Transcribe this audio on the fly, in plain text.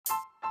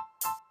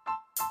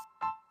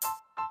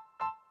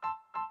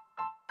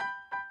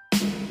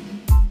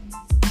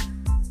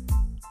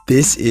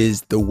This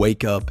is the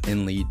Wake Up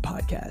and Lead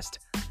podcast.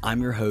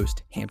 I'm your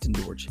host, Hampton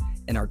Dorch,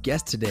 and our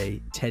guest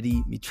today,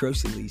 Teddy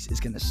Mitrosilis,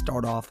 is going to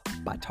start off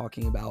by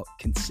talking about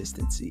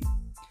consistency.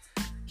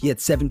 He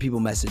had 7 people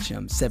message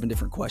him 7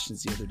 different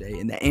questions the other day,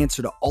 and the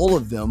answer to all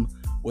of them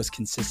was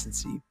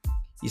consistency.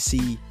 You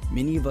see,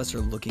 many of us are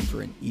looking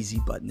for an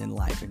easy button in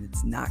life, and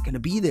it's not going to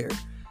be there.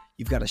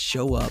 You've got to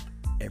show up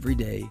every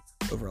day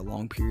over a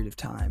long period of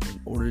time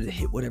in order to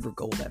hit whatever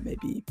goal that may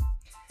be.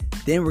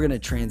 Then we're going to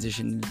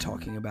transition into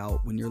talking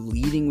about when you're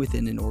leading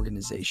within an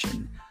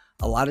organization.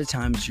 A lot of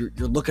times you're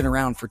looking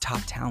around for top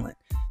talent.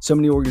 So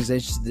many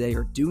organizations today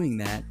are doing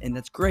that, and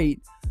that's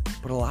great.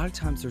 But a lot of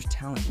times there's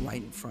talent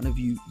right in front of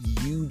you.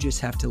 You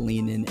just have to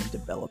lean in and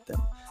develop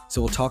them.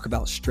 So we'll talk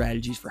about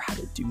strategies for how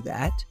to do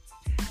that.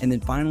 And then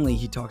finally,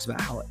 he talks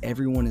about how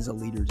everyone is a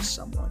leader to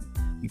someone.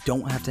 You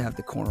don't have to have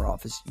the corner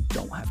office. You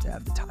don't have to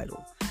have the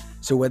title.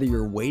 So whether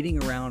you're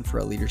waiting around for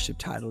a leadership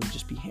title to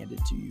just be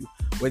handed to you,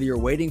 whether you're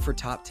waiting for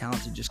top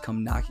talent to just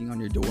come knocking on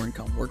your door and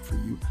come work for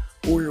you,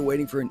 or you're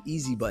waiting for an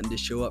easy button to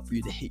show up for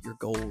you to hit your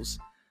goals,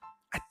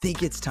 I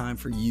think it's time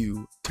for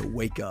you to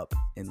wake up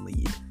and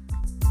lead.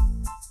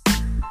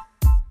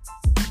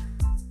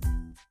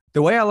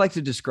 The way I like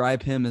to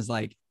describe him is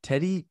like,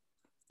 Teddy,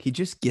 he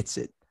just gets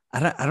it.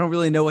 I don't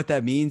really know what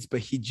that means,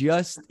 but he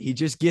just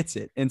gets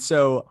it. And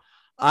so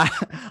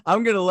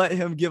I'm going to let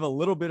him give a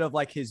little bit of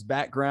like his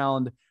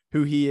background,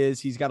 who he is.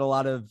 He's got a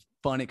lot of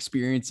fun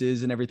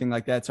experiences and everything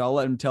like that. So I'll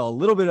let him tell a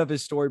little bit of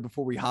his story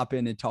before we hop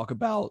in and talk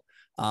about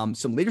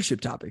some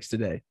leadership topics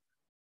today.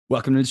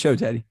 Welcome to the show,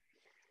 Teddy.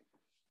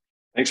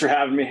 Thanks for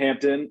having me,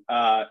 Hampton.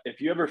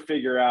 If you ever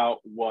figure out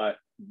what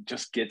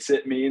just gets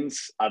it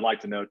means, I'd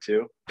like to know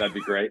too. That'd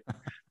be great.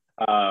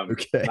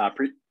 Okay.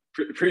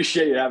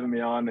 Appreciate you having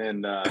me on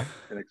and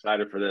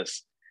excited for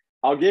this.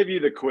 I'll give you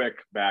the quick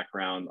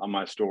background on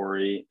my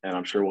story, and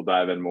I'm sure we'll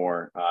dive in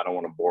more. I don't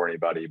want to bore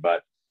anybody,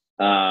 but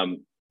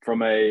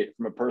from a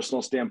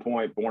personal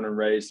standpoint, born and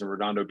raised in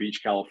Redondo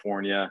Beach,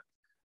 California,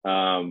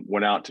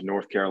 went out to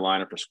North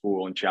Carolina for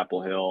school in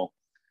Chapel Hill,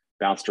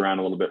 bounced around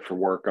a little bit for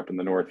work up in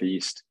the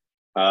Northeast.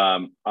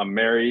 I'm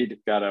married,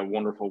 got a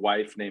wonderful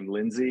wife named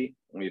Lindsay.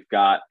 We've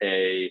got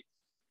a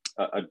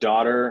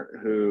daughter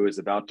who is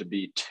about to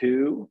be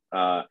 2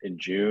 in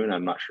June.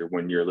 I'm not sure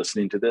when you're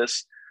listening to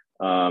this.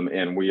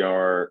 And we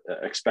are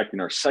expecting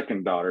our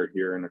second daughter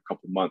here in a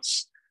couple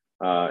months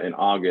in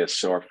August.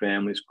 So our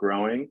family's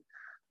growing,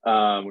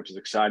 which is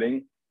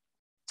exciting.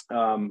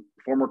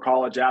 Former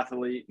college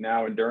athlete,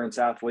 now endurance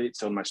athlete.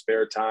 So in my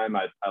spare time,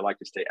 I like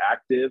to stay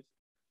active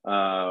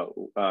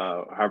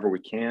however we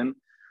can.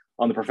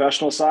 On the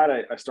professional side,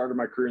 I started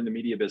my career in the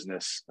media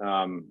business,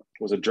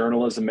 was a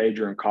journalism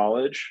major in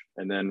college,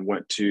 and then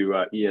went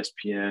to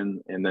ESPN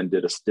and then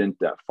did a stint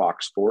at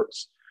Fox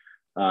Sports,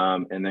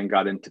 and then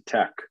got into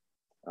tech,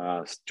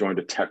 joined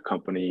a tech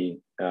company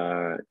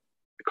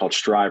called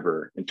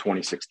Striver in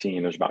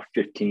 2016. There's about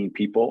 15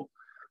 people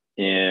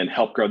and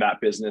helped grow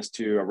that business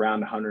to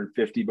around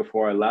 150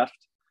 before I left.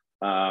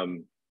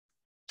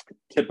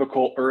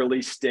 Typical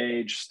early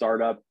stage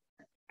startup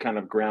kind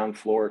of ground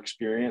floor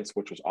experience,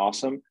 which was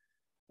awesome.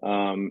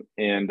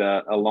 And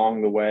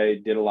along the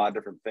way, did a lot of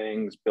different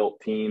things, built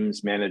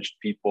teams, managed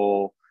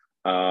people,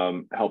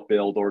 helped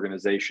build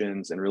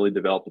organizations, and really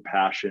developed a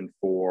passion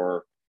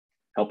for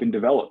helping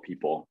develop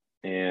people.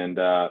 And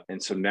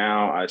so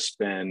now I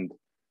spend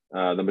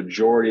the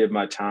majority of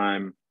my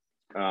time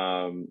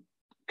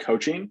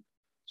coaching.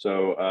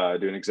 So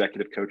doing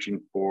executive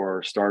coaching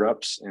for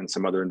startups and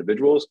some other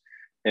individuals.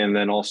 And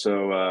then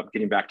also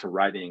getting back to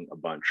writing a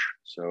bunch.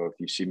 So if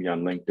you see me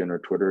on LinkedIn or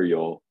Twitter,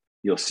 you'll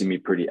see me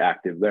pretty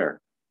active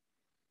there.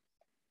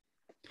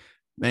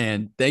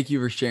 Man, thank you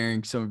for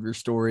sharing some of your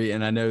story.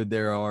 And I know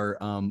there are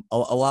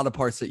a lot of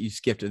parts that you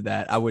skipped of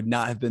that. I would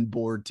not have been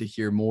bored to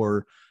hear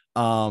more.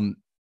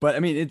 But I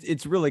mean,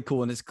 it's really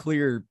cool. And it's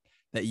clear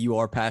that you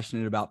are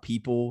passionate about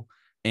people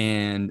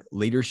and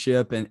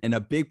leadership. And a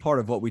big part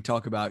of what we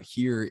talk about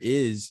here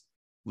is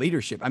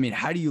leadership. I mean,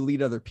 how do you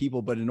lead other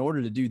people? But in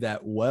order to do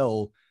that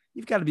well,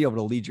 you've got to be able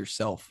to lead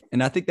yourself.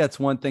 And I think that's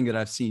one thing that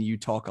I've seen you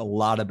talk a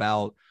lot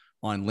about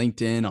on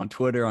LinkedIn, on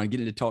Twitter, on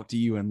getting to talk to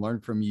you and learn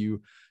from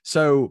you.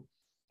 So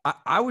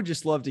I would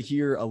just love to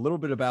hear a little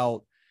bit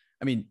about,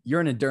 I mean,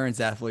 you're an endurance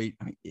athlete.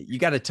 I mean, you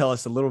got to tell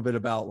us a little bit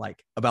about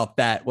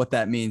that, what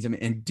that means. I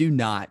mean, and do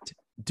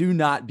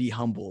not be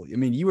humble. I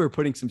mean, you were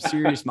putting some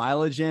serious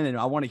mileage in, and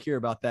I want to hear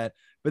about that.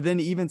 But then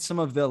even some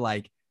of the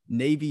like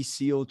Navy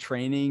SEAL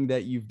training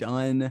that you've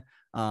done,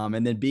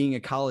 and then being a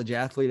college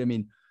athlete. I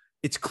mean,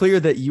 it's clear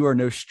that you are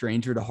no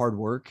stranger to hard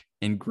work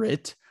and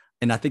grit.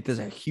 And I think that's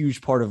a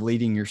huge part of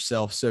leading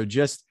yourself. So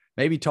just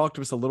maybe talk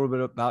to us a little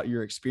bit about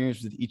your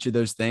experience with each of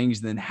those things,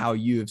 and then how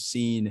you have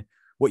seen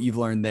what you've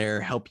learned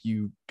there help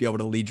you be able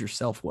to lead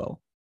yourself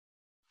well.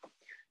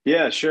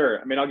 Yeah,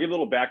 sure. I mean, I'll give a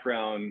little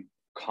background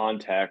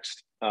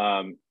context.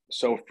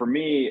 So for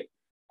me,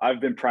 I've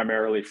been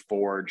primarily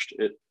forged,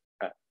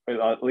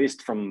 at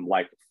least from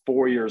like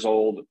 4 years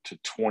old to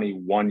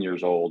 21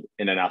 years old,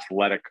 in an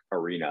athletic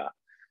arena.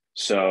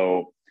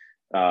 So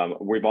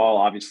we've all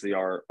obviously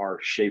are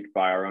shaped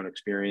by our own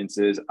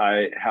experiences.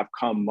 I have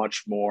come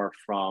much more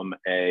from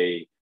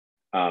a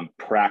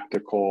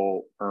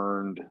practical,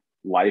 earned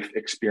life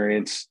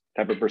experience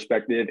type of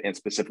perspective, and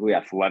specifically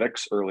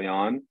athletics early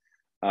on.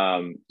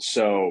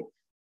 So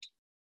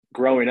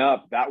growing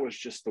up, that was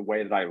just the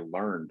way that I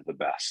learned the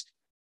best.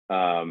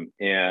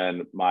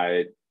 And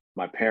my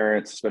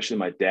parents, especially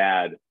my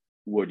dad,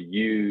 would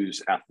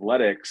use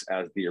athletics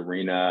as the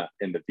arena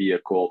and the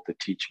vehicle to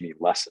teach me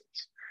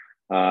lessons.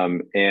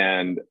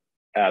 And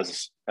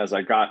as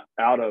I got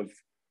out of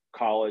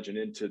college and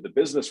into the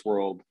business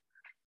world,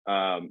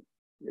 the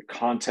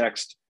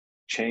context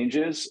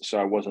changes. So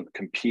I wasn't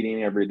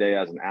competing every day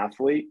as an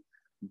athlete,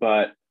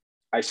 but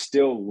I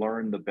still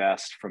learn the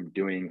best from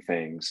doing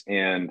things.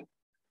 And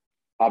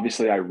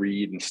obviously I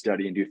read and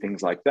study and do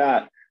things like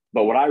that.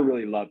 But what I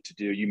really love to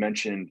do, you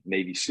mentioned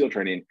Navy SEAL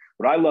training.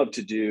 What I love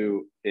to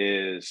do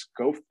is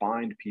go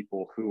find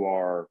people who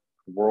are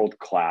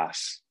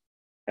world-class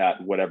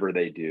at whatever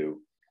they do,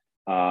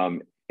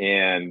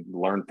 and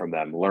learn from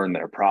them, learn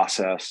their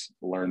process,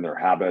 learn their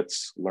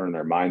habits, learn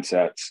their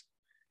mindsets.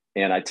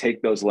 And I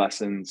take those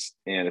lessons,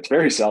 and it's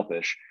very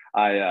selfish.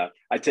 I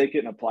take it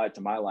and apply it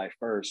to my life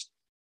first,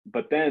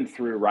 but then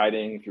through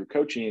writing, through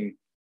coaching,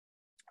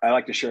 I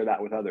like to share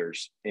that with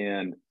others.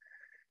 And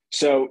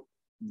so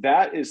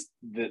that is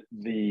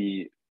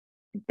the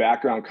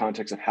background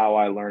context of how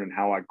I learn and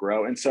how I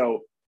grow. And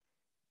so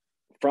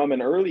from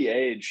an early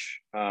age,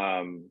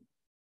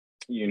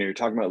 you're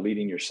talking about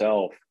leading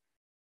yourself.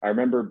 I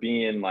remember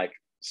being like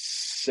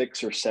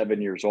 6 or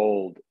 7 years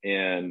old,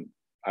 and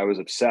I was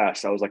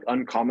obsessed. I was like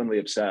uncommonly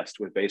obsessed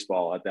with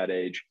baseball at that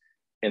age.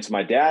 And so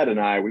my dad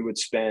and we would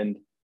spend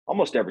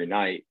almost every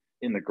night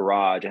in the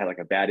garage. I had like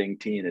a batting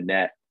tee and a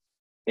net,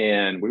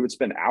 and we would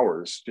spend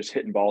hours just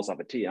hitting balls off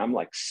a tee. I'm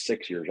like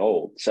 6 years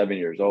old, 7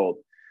 years old.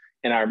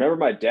 And I remember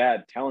my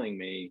dad telling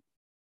me,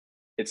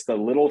 it's the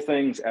little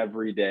things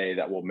every day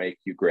that will make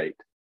you great.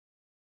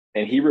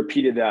 And he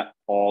repeated that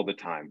all the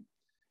time.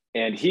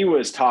 And he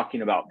was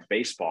talking about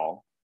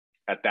baseball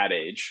at that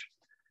age.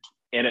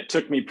 And it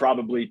took me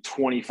probably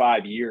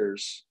 25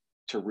 years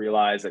to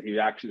realize that he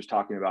actually was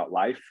talking about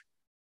life.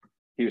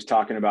 He was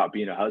talking about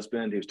being a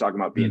husband. He was talking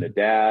about being a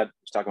dad.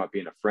 He was talking about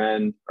being a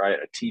friend, right?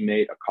 A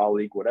teammate, a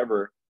colleague,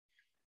 whatever.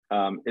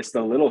 It's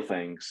the little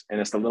things,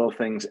 and it's the little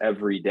things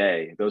every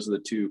day. Those are the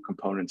two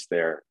components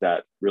there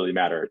that really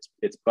matter.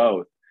 It's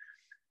both.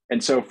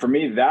 And so for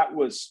me, that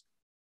was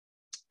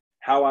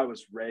how I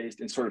was raised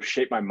and sort of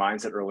shaped my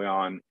mindset early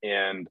on.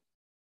 And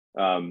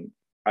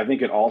I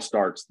think it all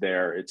starts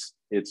there.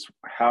 It's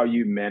how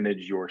you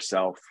manage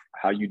yourself,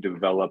 how you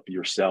develop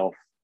yourself,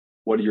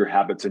 what are your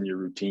habits and your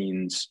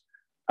routines.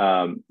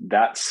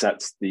 That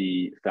sets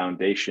the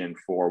foundation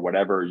for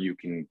whatever you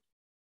can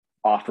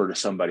offer to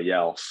somebody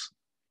else,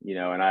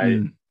 and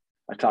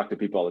I talk to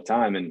people all the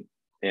time,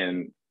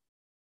 and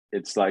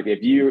it's like,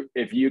 if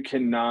you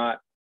cannot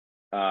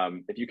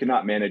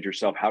manage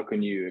yourself, how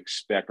can you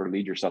expect, or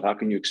lead yourself, how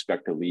can you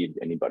expect to lead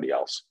anybody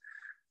else?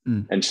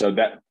 And so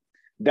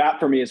that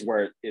for me is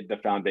where the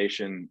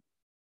foundation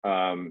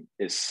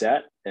is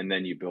set, and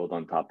then you build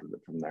on top of it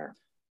from there.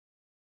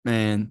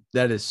 Man,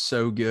 that is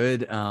so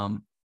good.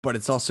 But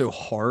it's also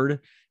hard.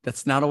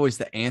 That's not always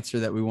the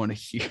answer that we want to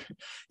hear.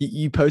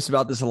 You post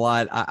about this a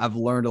lot. I've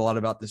learned a lot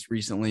about this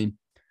recently.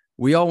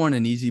 We all want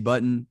an easy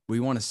button. We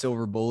want a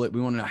silver bullet. We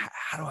want to know,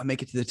 how do I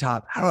make it to the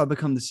top? How do I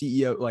become the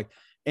CEO?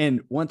 And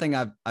one thing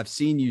I've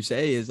seen you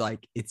say is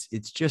like, it's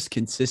just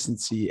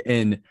consistency.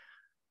 And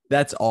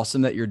that's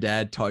awesome that your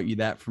dad taught you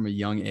that from a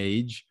young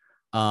age.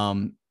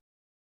 But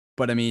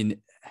I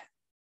mean,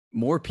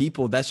 more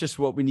people, that's just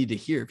what we need to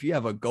hear. If you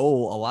have a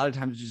goal, a lot of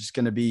times it's just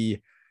going to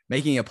be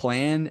making a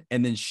plan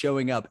and then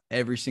showing up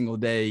every single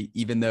day,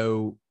 even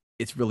though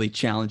it's really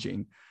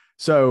challenging.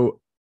 So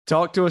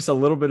talk to us a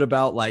little bit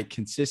about like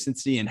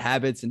consistency and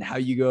habits and how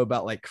you go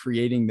about like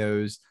creating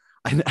those.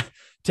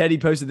 Teddy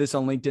posted this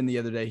on LinkedIn the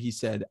other day. He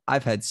said,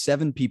 I've had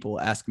 7 people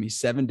ask me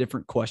 7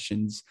 different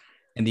questions,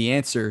 and the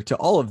answer to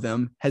all of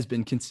them has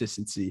been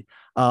consistency.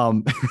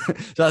 So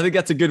I think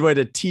that's a good way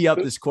to tee up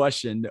this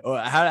question.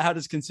 How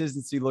does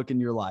consistency look in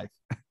your life?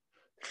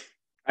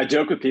 I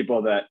joke with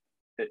people that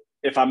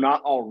if I'm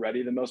not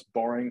already the most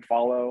boring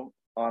follow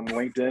on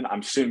LinkedIn,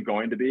 I'm soon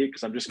going to be,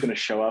 because I'm just going to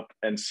show up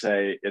and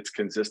say it's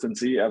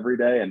consistency every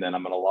day, and then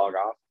I'm going to log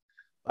off.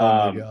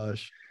 Oh my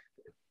gosh.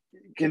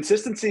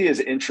 Consistency is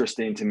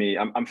interesting to me.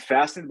 I'm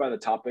fascinated by the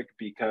topic,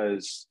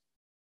 because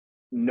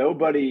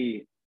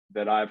nobody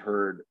that I've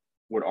heard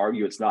would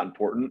argue it's not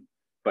important,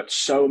 but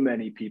so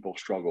many people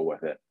struggle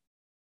with it.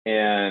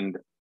 And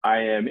I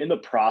am in the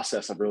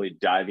process of really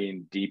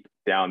diving deep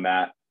down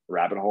that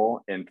rabbit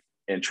hole and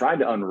trying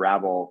to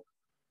unravel,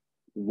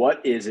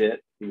 what is it?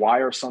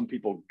 Why are some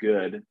people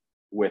good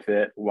with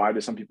it? Why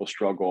do some people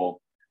struggle?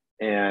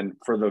 And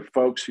for the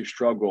folks who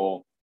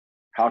struggle,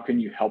 how can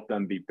you help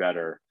them be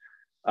better?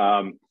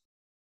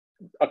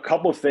 A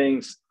couple of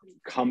things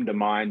come to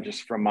mind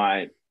just from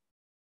my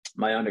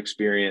own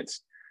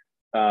experience.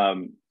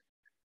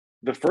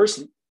 The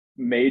first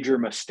major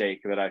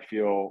mistake that I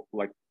feel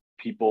like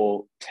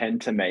people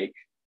tend to make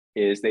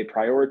is they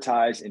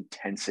prioritize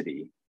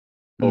intensity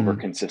over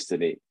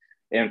consistency.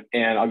 And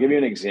I'll give you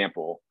an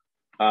example.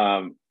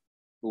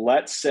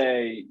 Let's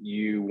say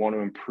you want to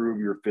improve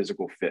your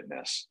physical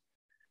fitness.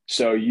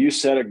 So you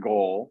set a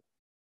goal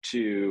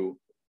to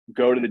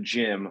go to the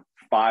gym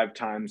 5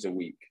 times a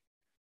week,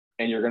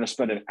 and you're going to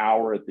spend an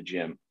hour at the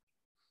gym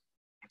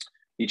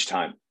each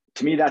time.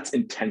 To me, that's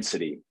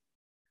intensity.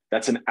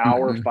 That's an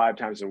hour, 5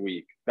 times a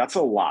week. That's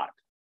a lot.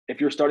 If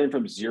you're starting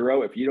from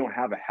zero, if you don't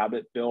have a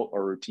habit built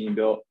or routine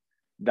built,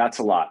 that's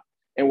a lot.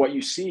 And what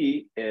you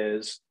see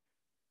is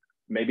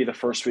maybe the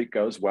first week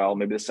goes well,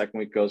 maybe the second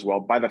week goes well.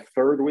 By the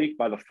third week,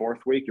 by the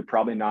fourth week, you're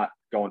probably not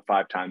going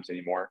 5 times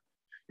anymore.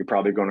 You're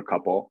probably going a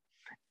couple,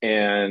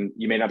 and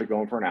you may not be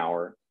going for an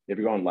hour,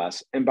 maybe going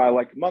less. And by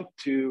like month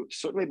 2,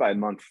 certainly by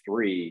month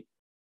 3,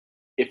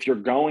 if you're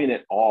going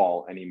at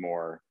all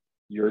anymore,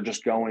 you're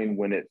just going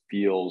when it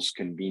feels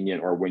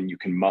convenient or when you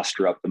can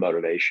muster up the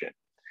motivation.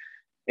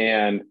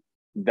 And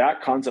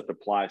that concept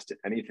applies to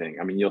anything.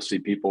 I mean, you'll see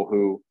people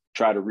who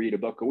try to read a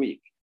book a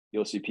week.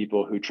 You'll see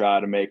people who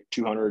try to make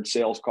 200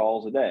 sales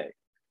calls a day.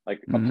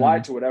 Like apply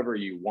to whatever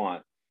you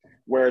want.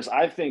 Whereas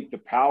I think the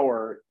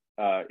power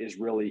is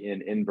really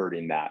in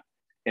inverting that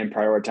and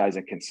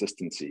prioritizing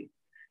consistency.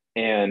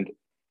 And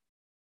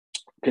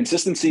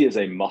consistency is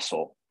a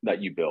muscle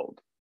that you build.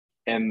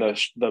 And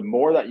the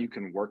more that you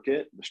can work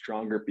it, the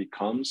stronger it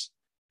becomes.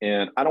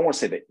 And I don't want to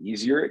say the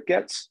easier it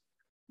gets,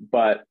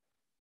 but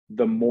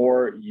the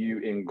more you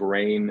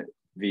ingrain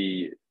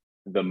the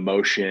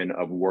motion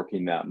of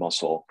working that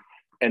muscle.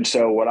 And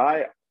so what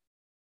I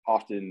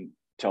often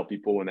tell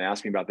people when they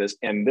ask me about this,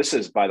 and this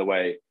is, by the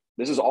way,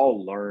 this is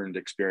all learned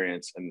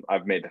experience, and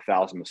I've made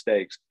 1,000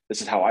 mistakes.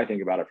 This is how I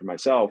think about it for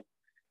myself,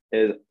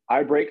 is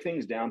I break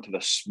things down to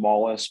the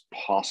smallest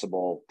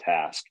possible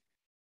task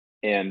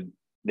and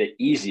the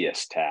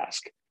easiest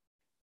task.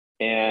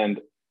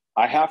 And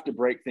I have to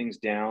break things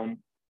down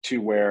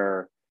to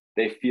where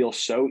they feel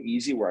so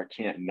easy where I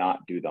can't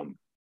not do them.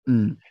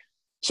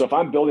 So if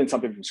I'm building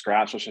something from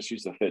scratch, let's just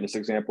use the fitness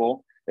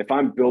example. If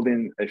I'm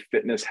building a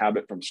fitness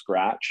habit from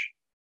scratch,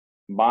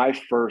 my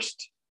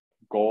first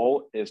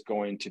goal is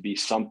going to be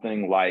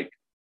something like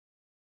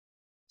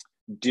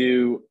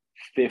do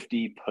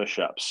 50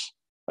 push-ups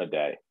a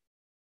day.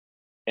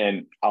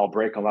 And I'll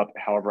break them up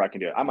however I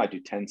can do it. I might do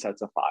 10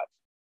 sets of 5.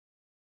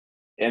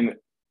 And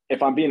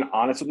if I'm being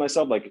honest with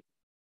myself, like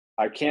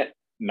I can't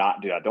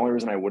not do that. The only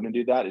reason I wouldn't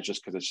do that is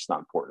just because it's just not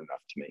important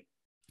enough to me.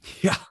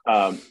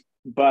 Yeah.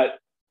 But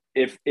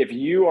if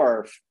you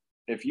are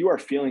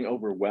feeling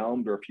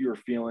overwhelmed, or if you are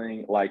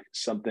feeling like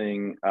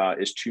something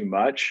is too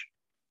much,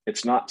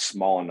 it's not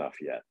small enough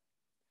yet.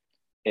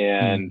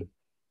 And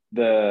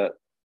the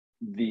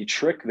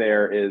trick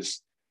there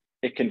is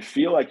it can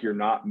feel like you're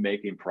not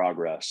making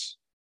progress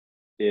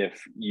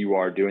if you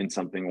are doing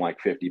something like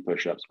 50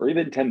 push-ups or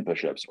even 10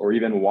 push-ups or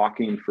even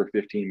walking for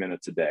 15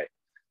 minutes a day.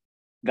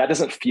 That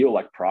doesn't feel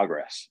like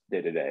progress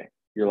day to day.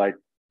 You're like,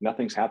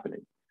 nothing's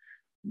happening,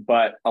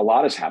 but a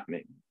lot is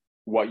happening.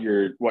 What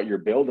you're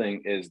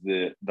building is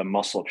the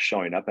muscle of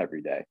showing up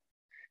every day.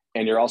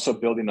 And you're also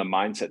building the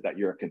mindset that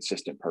you're a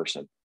consistent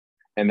person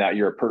and that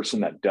you're a person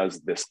that does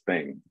this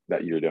thing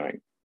that you're doing.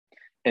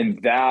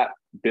 And that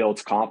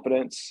builds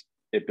confidence.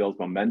 It builds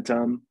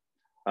momentum.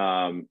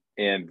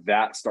 And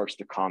that starts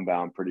to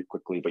compound pretty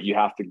quickly, but you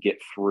have to get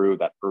through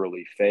that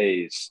early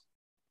phase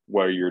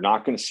where you're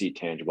not going to see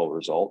tangible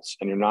results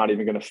and you're not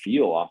even going to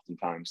feel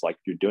oftentimes like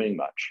you're doing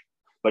much.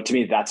 But to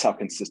me, that's how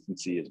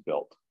consistency is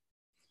built.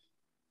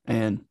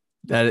 And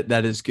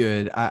that is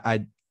good.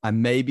 I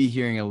may be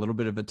hearing a little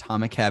bit of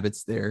Atomic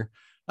Habits there.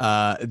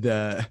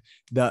 The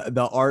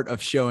art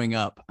of showing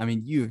up. I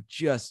mean, you've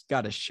just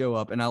got to show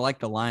up. And I like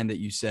the line that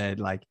you said,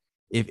 like,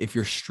 if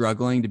you're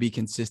struggling to be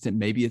consistent,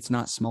 maybe it's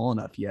not small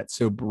enough yet.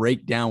 So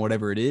break down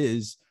whatever it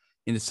is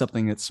into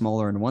something that's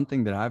smaller. And one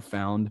thing that I've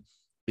found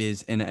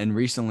is, and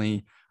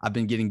recently I've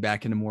been getting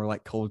back into more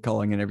like cold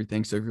calling and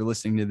everything. So if you're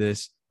listening to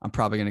this, I'm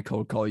probably going to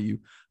cold call you.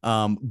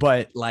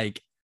 But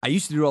like I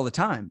used to do it all the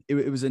time.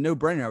 It was a no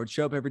brainer. I would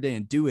show up every day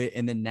and do it.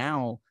 And then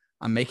now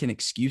I'm making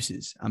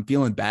excuses. I'm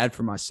feeling bad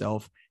for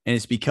myself. And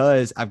it's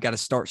because I've got to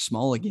start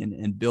small again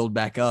and build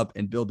back up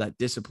and build that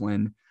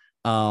discipline.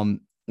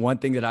 One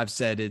thing that I've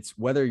said, it's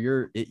whether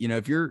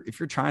if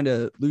you're trying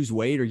to lose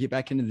weight or get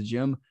back into the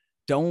gym,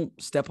 don't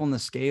step on the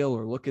scale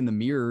or look in the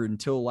mirror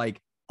until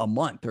like a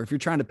month. Or if you're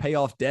trying to pay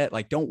off debt,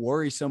 like don't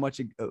worry so much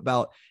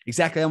about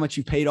exactly how much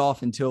you paid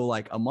off until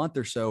like a month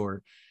or so.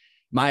 Or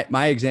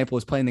my example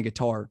is playing the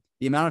guitar.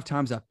 The amount of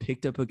times I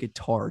picked up a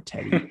guitar,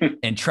 Teddy,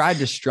 and tried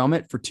to strum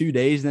it for 2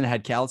 days, and then I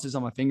had calluses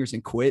on my fingers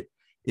and quit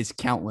is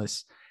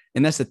countless.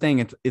 And that's the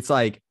thing. It's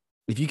like,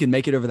 if you can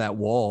make it over that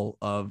wall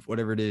of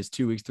whatever it is,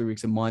 2 weeks, 3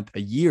 weeks, a month, a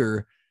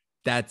year,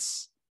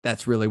 that's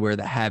really where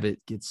the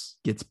habit gets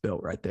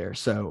built right there.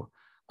 So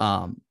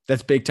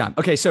that's big time.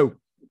 Okay. So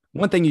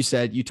one thing you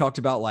said, you talked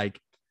about like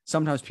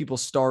sometimes people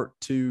start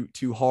too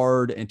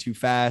hard and too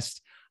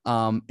fast.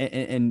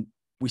 And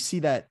we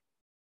see that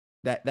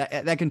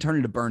can turn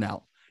into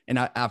burnout. And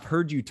I've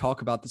heard you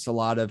talk about this a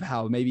lot, of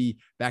how maybe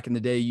back in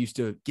the day you used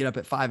to get up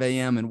at 5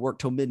 a.m. and work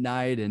till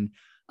midnight, and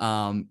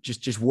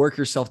just work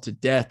yourself to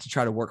death to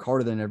try to work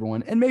harder than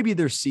everyone. And maybe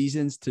there's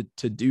seasons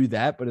to do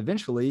that, but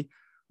eventually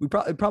it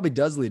probably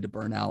does lead to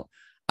burnout.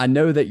 I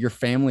know that your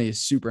family is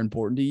super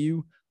important to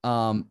you.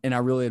 And I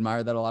really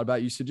admire that a lot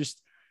about you. So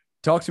just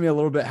talk to me a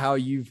little bit how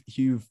you've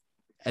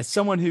as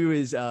someone who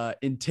is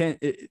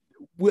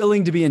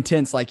willing to be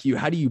intense like you,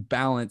 how do you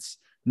balance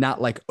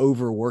not like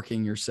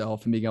overworking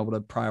yourself and being able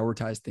to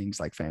prioritize things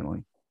like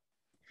family?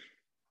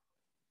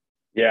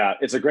 Yeah,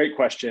 it's a great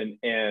question.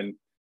 And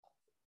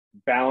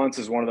balance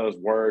is one of those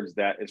words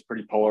that is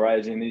pretty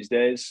polarizing these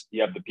days.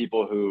 You have the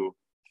people who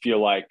feel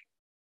like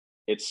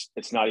it's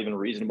not even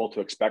reasonable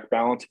to expect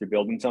balance if you're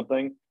building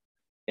something.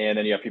 And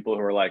then you have people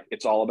who are like,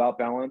 it's all about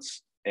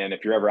balance. And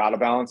if you're ever out of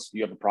balance,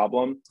 you have a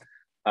problem.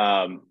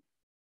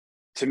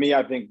 To me,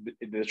 I think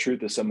the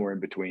truth is somewhere in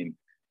between.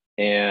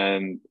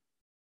 And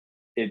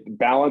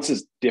balance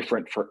is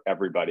different for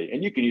everybody.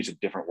 And you can use a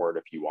different word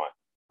if you want.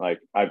 Like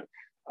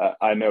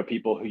I know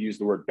people who use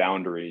the word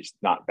boundaries,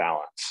 not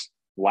balance,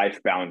 life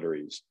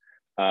boundaries,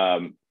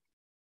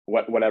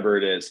 whatever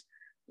it is.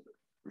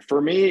 For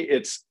me,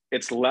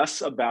 it's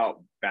less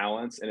about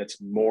balance and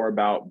it's more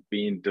about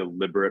being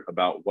deliberate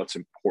about what's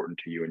important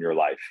to you in your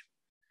life.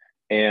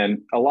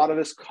 And a lot of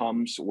this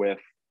comes with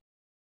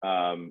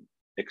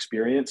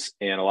experience,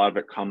 and a lot of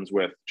it comes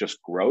with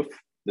just growth.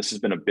 This has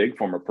been a big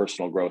form of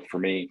personal growth for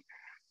me.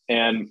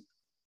 And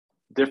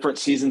different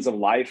seasons of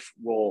life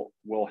will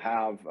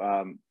have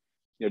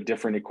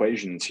different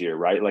equations here,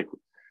 right? Like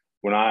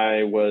when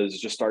I was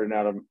just starting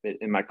out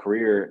in my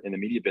career in the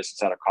media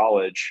business out of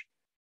college,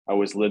 I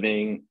was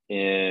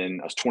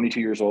 22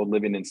 years old,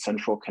 living in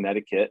central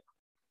Connecticut.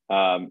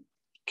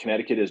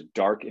 Connecticut is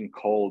dark and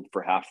cold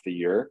for half the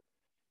year.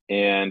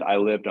 And I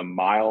lived a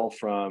mile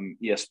from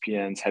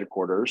ESPN's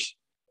headquarters.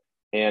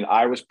 And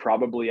I was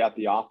probably at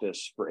the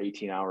office for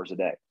 18 hours a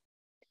day.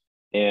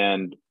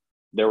 And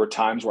there were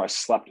times where I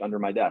slept under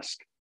my desk.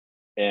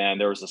 And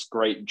there was this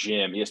great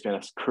gym, ESPN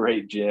has a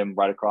great gym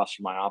right across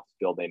from my office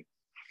building.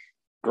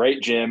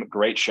 Great gym,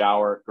 great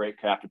shower, great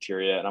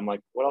cafeteria. And I'm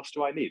like, what else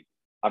do I need?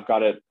 I've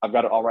got it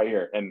all right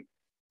here. And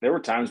there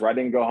were times where I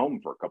didn't go home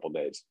for a couple of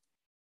days.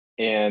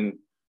 And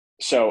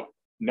so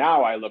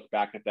now I look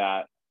back at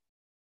that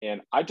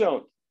and I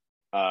don't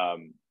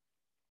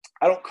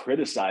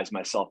criticize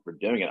myself for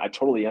doing it. I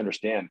totally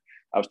understand.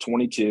 I was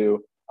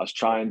 22. I was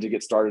trying to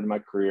get started in my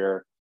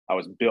career. I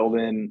was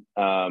building,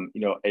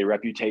 a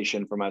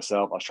reputation for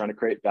myself. I was trying to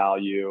create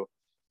value.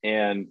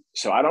 And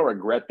so I don't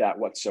regret that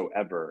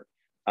whatsoever.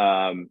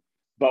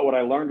 But what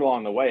I learned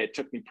along the way, it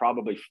took me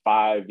probably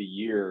 5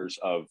 years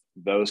of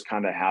those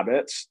kind of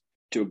habits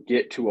to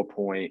get to a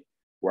point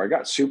where I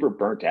got super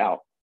burnt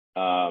out.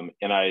 And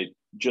I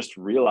just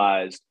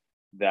realized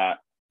that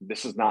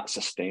this is not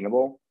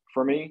sustainable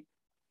for me.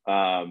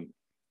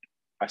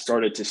 I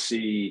started to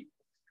see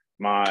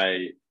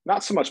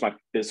not so much my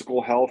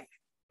physical health,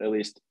 at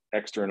least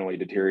externally,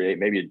 deteriorate.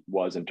 Maybe it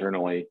was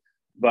internally,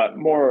 but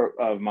more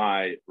of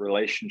my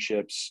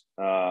relationships,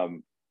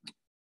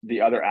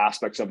 the other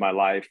aspects of my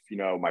life,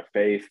 my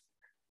faith,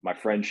 my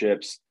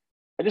friendships.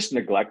 I just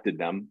neglected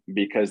them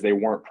because they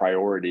weren't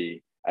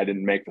priority. I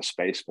didn't make the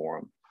space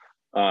for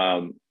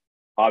them.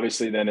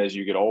 Obviously, then as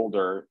you get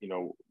older,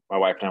 my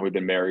wife and I, we've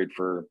been married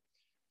for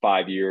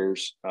 5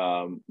 years,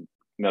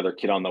 another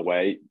kid on the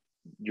way.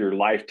 Your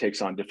life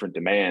takes on different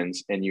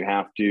demands, and you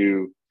have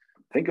to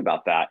think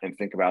about that and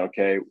think about,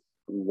 okay,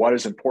 what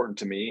is important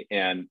to me?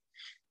 And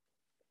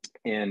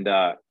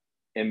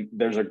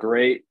there's a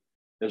great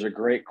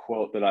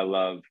quote that I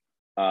love.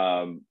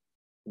 And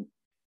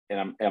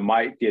I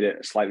might get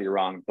it slightly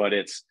wrong, but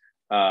it's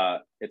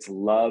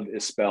love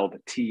is spelled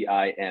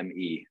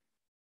T-I-M-E,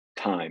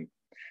 time.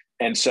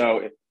 And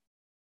so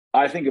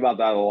I think about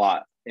that a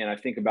lot. And I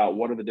think about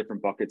what are the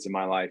different buckets in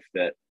my life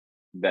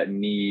that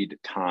need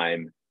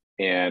time.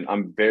 And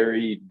I'm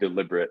very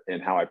deliberate in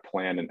how I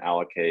plan and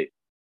allocate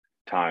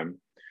time.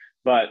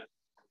 But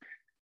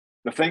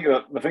the thing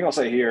I'll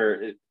say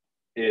here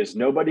is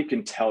nobody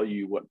can tell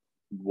you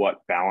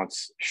what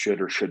balance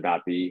should or should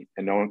not be.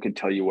 And no one can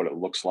tell you what it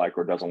looks like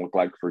or doesn't look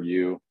like for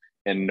you.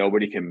 And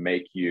nobody can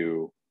make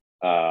you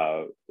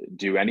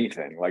do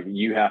anything. Like,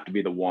 you have to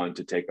be the one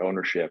to take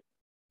ownership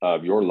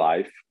of your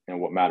life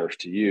and what matters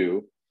to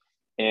you.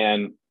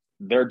 And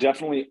there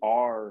definitely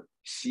are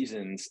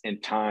seasons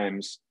and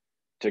times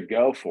to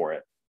go for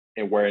it,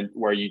 and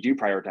where you do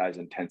prioritize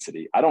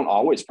intensity. I don't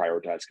always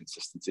prioritize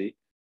consistency.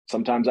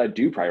 Sometimes I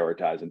do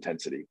prioritize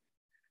intensity.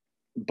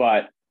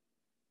 But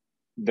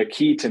the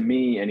key to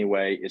me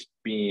anyway is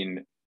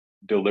being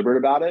deliberate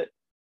about it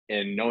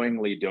and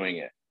knowingly doing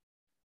it,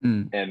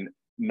 and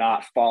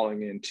not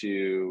falling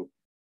into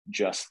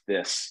just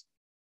this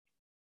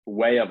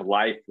way of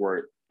life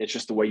where it's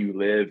just the way you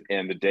live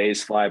and the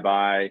days fly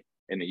by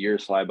and the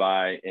years fly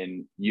by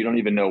and you don't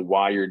even know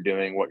why you're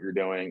doing what you're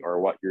doing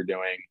or what you're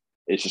doing.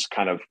 It's just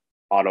kind of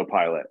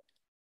autopilot.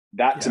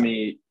 That to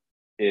me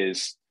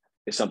is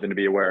something to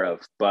be aware of.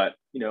 But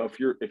if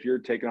you're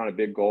taking on a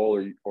big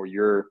goal or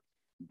you're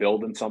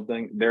building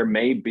something, there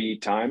may be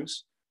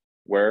times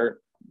where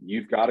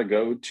you've got to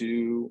go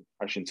to,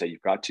 I shouldn't say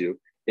you've got to,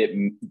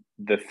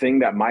 the thing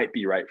that might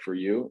be right for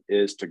you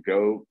is to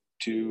go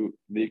to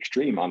the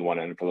extreme on one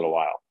end for a little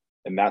while.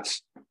 And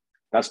that's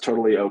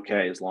totally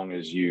okay, as long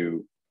as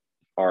you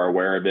are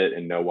aware of it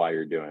and know why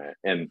you're doing it,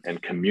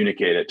 and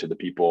communicate it to the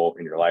people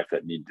in your life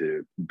that need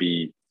to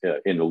be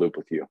in the loop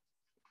with you.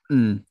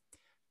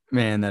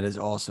 Man, that is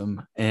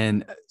awesome.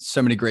 And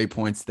so many great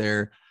points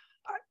there.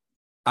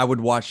 I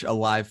would watch a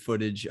live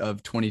footage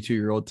of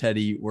 22-year-old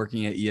Teddy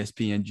working at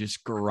ESPN,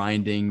 just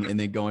grinding and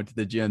then going to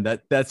the gym.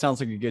 That sounds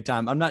like a good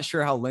time. I'm not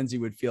sure how Lindsay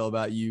would feel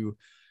about you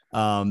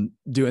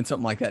doing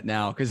something like that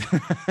now, because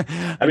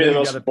I mean, the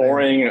most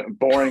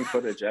boring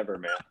footage ever,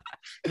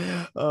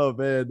 man. Oh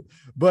man.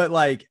 But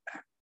like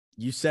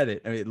you said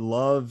it, I mean,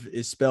 love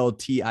is spelled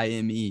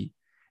Time.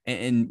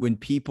 And when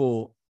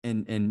people,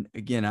 and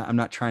again, I'm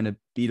not trying to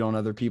beat on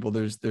other people.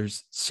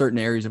 There's certain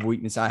areas of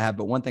weakness I have,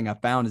 but one thing I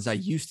found is I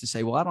used to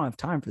say, well, I don't have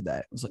time for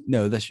that. I was like,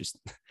 no,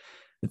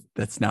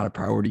 that's not a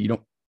priority.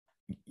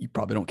 You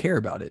probably don't care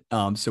about it.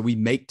 So we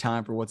make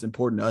time for what's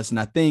important to us. And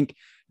I think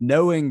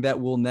knowing that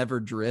we'll never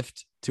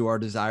drift to our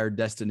desired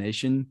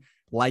destination,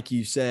 like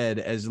you said,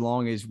 as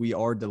long as we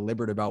are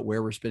deliberate about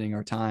where we're spending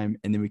our time,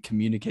 and then we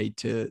communicate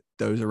to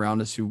those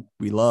around us who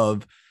we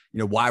love,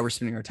 why we're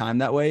spending our time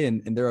that way,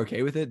 and they're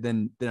okay with it,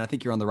 then I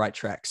think you're on the right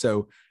track.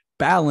 So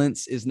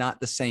balance is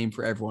not the same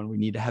for everyone. We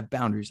need to have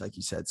boundaries, like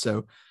you said.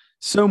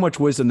 So much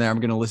wisdom there.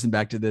 I'm going to listen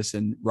back to this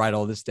and write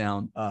all this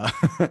down. One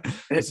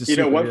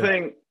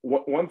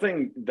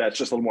thing that's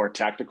just a little more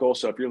tactical.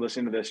 So if you're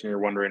listening to this and you're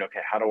wondering,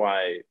 okay, how do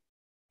I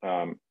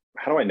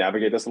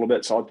navigate this a little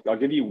bit? So I'll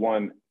give you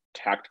one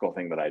tactical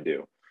thing that I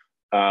do.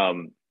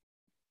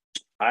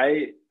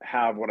 I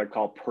have what I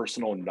call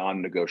personal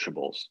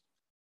non-negotiables.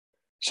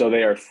 So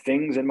they are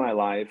things in my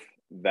life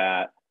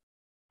that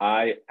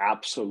I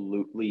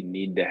absolutely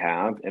need to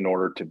have in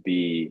order to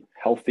be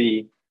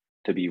healthy,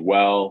 to be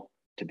well,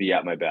 to be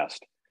at my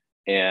best.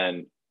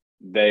 And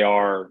they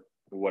are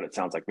what it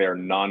sounds like. They're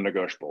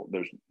non-negotiable.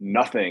 There's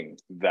nothing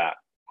that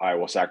I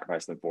will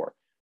sacrifice them for.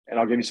 And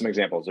I'll give you some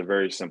examples. They're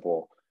very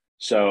simple.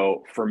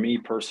 So for me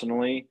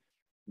personally,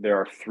 there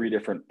are 3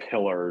 different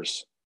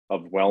pillars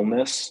of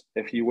wellness,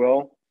 if you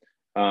will,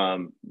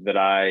 that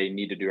I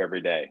need to do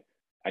every day.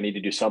 I need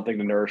to do something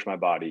to nourish my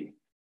body.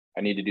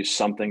 I need to do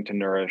something to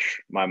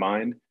nourish my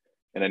mind,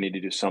 and I need to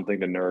do something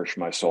to nourish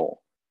my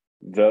soul.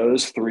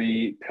 Those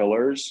 3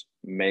 pillars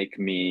make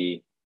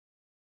me,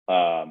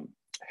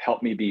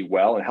 help me be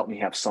well, and help me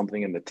have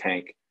something in the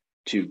tank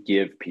to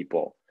give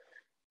people.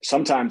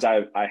 Sometimes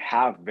I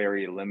have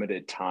very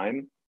limited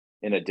time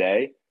in a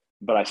day,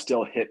 but I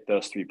still hit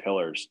those 3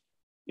 pillars.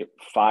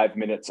 5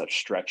 minutes of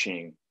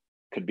stretching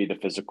could be the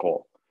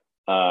physical.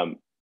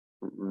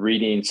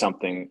 Reading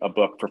a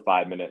book for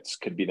 5 minutes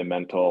could be the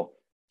mental.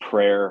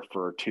 Prayer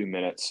for 2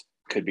 minutes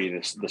could be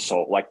the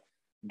soul. Like,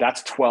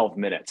 that's 12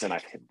 minutes and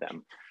I've hit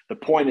them. The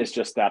point is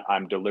just that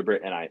I'm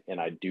deliberate and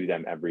I do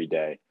them every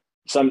day.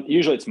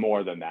 Usually it's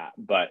more than that,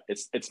 but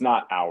it's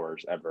not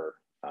hours ever,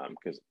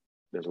 because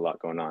there's a lot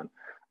going on.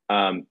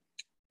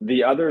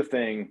 The other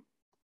thing,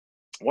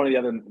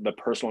 the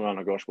personal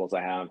non-negotiables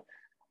I have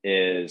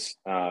is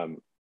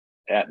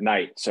at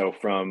night. So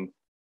from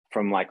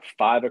like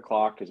 5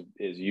 o'clock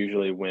is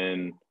usually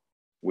when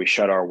we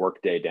shut our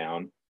workday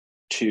down,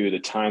 to the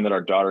time that our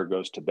daughter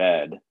goes to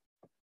bed,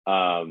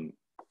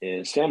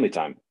 is family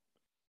time.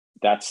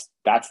 That's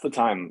the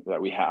time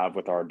that we have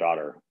with our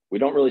daughter. We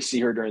don't really see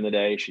her during the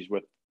day. She's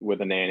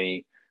with a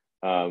nanny.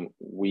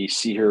 We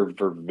see her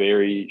for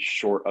very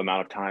short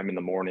amount of time in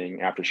the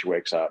morning after she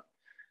wakes up.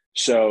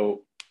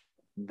 So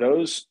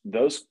those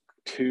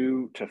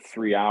 2 to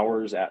 3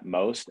 hours at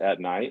most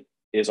at night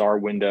is our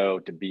window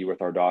to be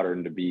with our daughter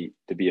and to be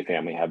a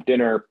family, have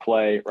dinner,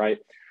 play, right?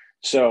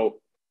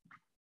 So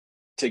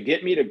to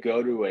get me to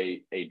go to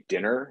a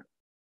dinner,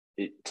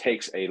 it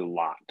takes a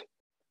lot.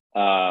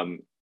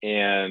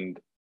 And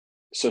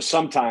so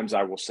sometimes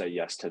I will say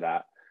yes to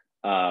that.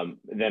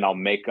 Then I'll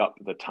make up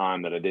the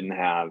time that I didn't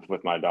have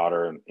with my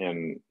daughter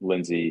and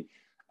Lindsay,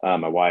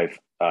 my wife,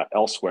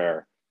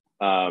 elsewhere.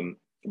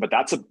 But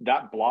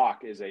that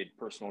block is a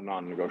personal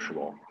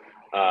non-negotiable.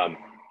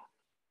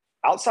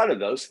 Outside of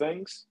those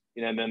things,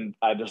 and then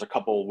there's a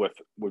couple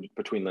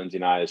between Lindsay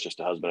and I, as just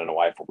a husband and a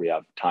wife, where we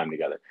have time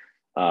together.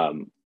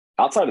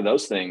 Outside of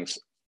those things,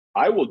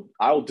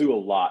 I'll do a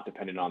lot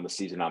depending on the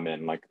season I'm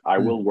in. Like, I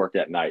will work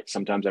at night.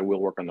 Sometimes I will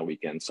work on the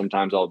weekends.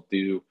 Sometimes I'll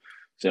do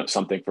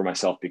something for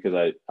myself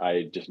because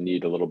I just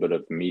need a little bit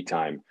of me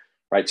time.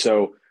 Right.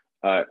 So,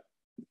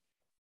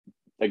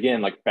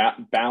 again, like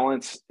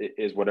balance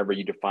is whatever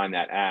you define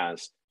that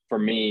as. For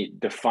me,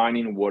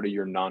 defining what are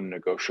your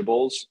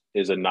non-negotiables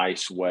is a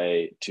nice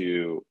way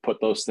to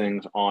put those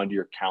things onto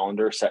your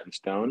calendar, set in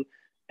stone.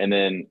 And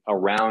then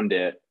around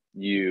it,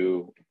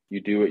 you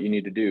do what you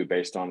need to do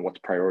based on what's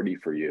priority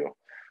for you.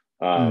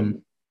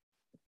 And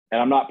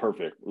I'm not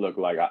perfect. Look,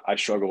 like I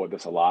struggle with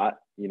this a lot,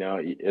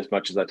 as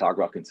much as I talk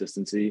about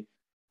consistency,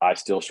 I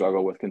still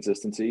struggle with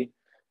consistency.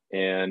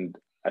 And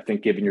I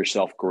think giving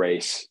yourself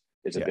grace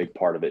is a big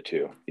part of it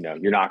too.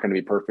 You're not going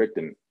to be perfect,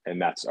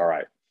 and that's all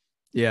right.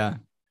 Yeah,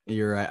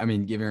 you're right. I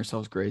mean, giving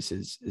ourselves grace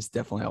is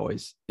definitely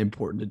always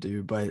important to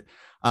do, but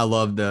I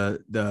love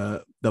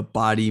the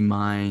body,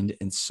 mind,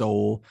 and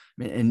soul.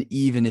 I mean, and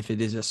even if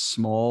it is a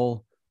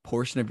small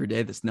portion of your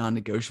day that's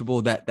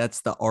non-negotiable,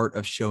 that's the art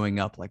of showing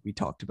up, like we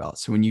talked about.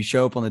 So when you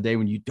show up on the day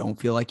when you don't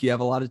feel like you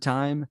have a lot of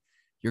time,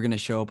 you're going to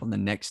show up on the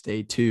next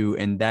day too,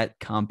 and that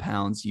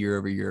compounds year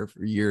over year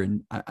for year.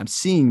 And I'm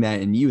seeing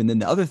that in you. And then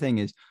the other thing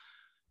is,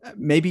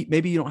 maybe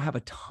you don't have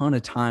a ton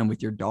of time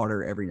with your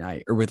daughter every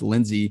night or with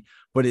Lindsay,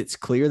 but it's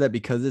clear that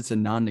because it's a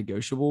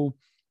non-negotiable,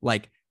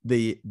 like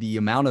the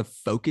amount of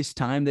focus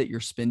time that you're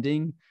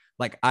spending,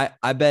 like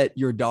I bet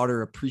your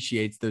daughter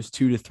appreciates those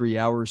 2 to 3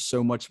 hours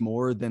so much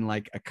more than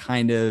like a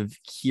kind of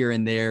here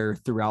and there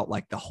throughout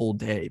like the whole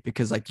day,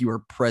 because like you are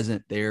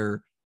present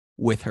there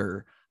with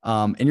her.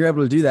 And you're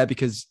able to do that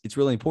because it's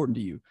really important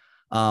to you.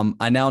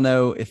 I now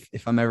know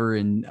if I'm ever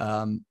in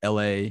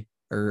LA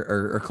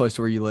or close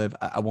to where you live,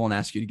 I won't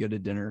ask you to go to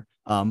dinner.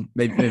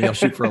 Maybe I'll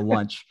shoot for a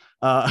lunch.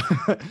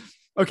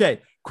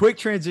 Okay, quick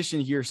transition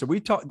here. So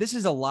this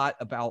is a lot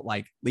about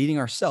like leading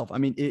ourselves. I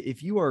mean,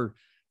 if you are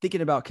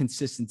thinking about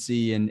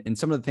consistency and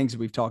some of the things that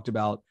we've talked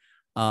about,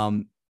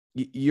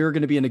 you're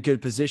going to be in a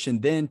good position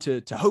then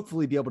to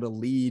hopefully be able to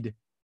lead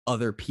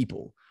other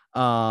people.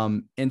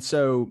 And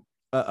so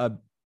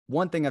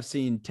one thing I've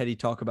seen Teddy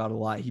talk about a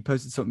lot, he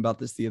posted something about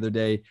this the other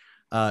day.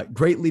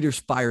 Great leaders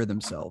fire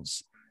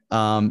themselves.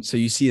 So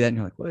you see that and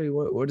you're like, wait,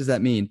 what does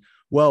that mean?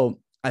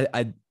 Well,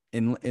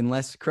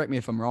 unless, correct me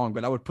if I'm wrong,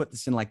 but I would put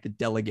this in like the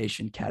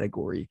delegation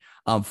category.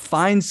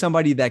 Find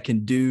somebody that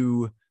can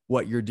do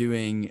what you're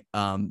doing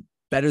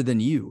better than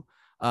you.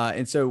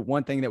 And so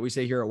one thing that we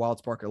say here at Wild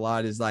Spark a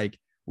lot is like,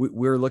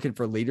 we're looking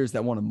for leaders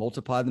that want to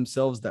multiply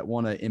themselves, that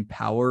want to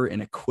empower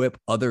and equip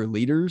other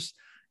leaders.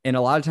 And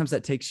a lot of times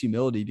that takes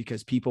humility,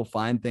 because people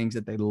find things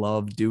that they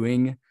love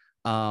doing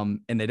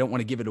and they don't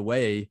want to give it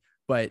away,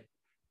 but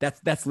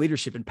that's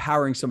leadership,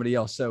 empowering somebody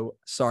else. So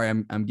sorry,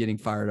 I'm getting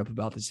fired up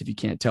about this if you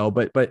can't tell,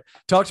 but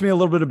talk to me a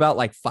little bit about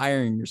like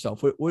firing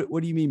yourself.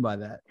 What do you mean by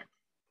that?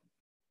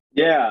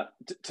 Yeah,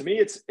 to me,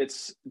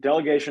 it's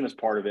delegation is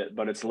part of it,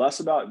 but it's less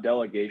about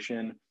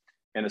delegation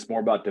and it's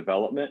more about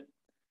development.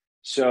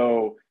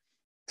 So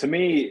to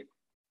me,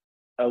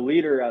 a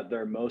leader at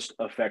their most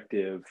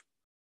effective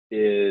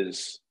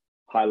is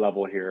high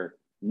level here,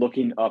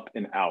 looking up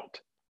and out,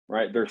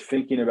 right? They're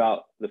thinking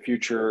about the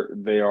future.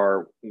 They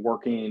are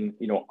working,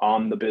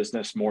 on the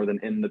business more than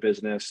in the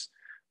business.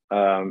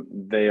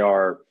 They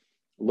are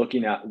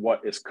looking at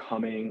what is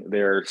coming.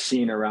 They're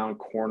seeing around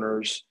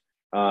corners.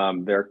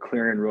 They're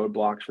clearing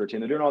roadblocks for a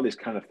team. They're doing all these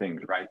kind of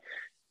things, right?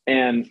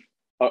 And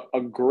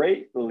a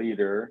great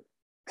leader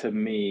to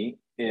me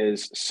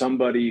is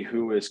somebody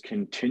who is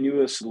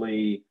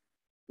continuously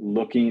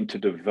looking to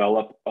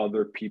develop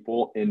other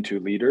people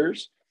into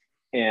leaders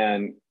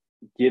and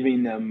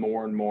giving them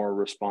more and more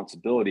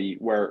responsibility,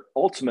 where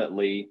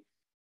ultimately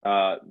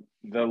the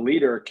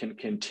leader can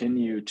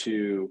continue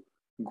to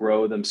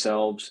grow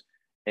themselves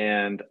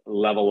and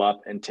level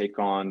up and take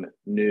on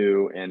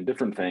new and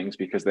different things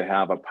because they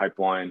have a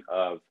pipeline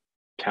of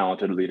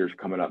talented leaders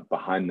coming up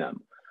behind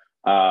them.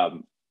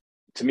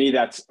 To me,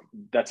 that's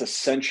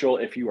essential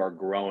if you are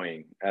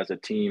growing as a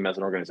team, as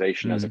an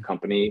organization, as a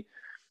company.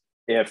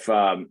 If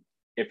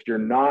you're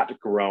not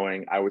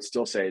growing, I would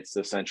still say it's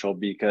essential,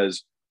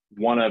 because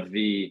one of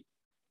the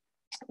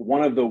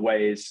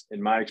ways,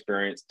 in my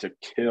experience, to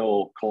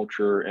kill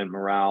culture and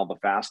morale the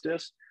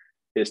fastest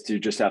is to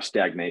just have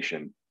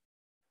stagnation.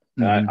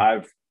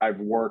 I've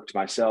worked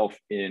myself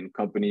in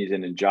companies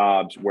and in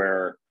jobs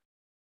where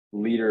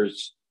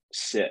leaders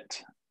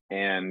sit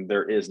and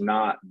there is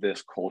not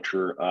this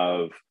culture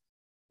of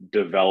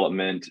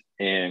development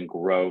and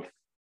growth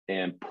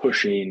and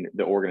pushing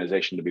the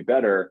organization to be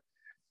better.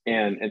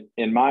 And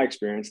in my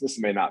experience, this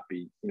may not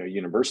be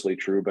universally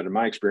true, but in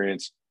my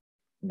experience,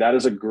 that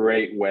is a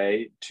great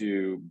way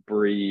to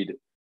breed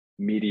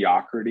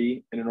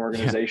mediocrity in an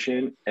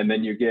organization. Yeah. And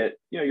then you get,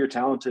 your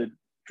talented,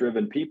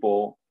 driven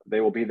people, they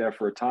will be there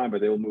for a time,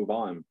 but they will move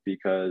on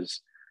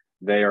because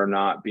they are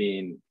not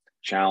being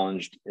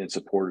challenged and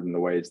supported in the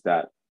ways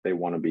that they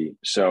want to be.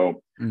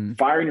 So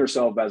firing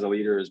yourself as a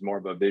leader is more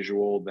of a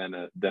visual than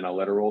a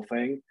literal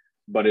thing,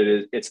 but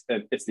it's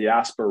the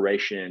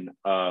aspiration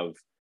of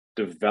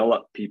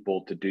develop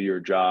people to do your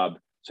job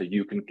so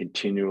you can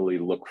continually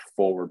look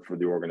forward for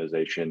the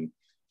organization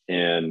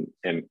and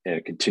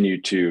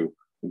continue to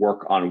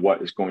work on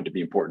what is going to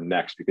be important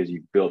next, because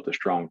you've built a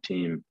strong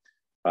team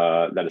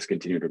that is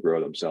continuing to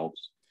grow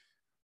themselves.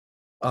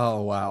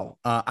 Oh, wow.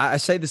 I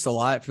say this a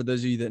lot for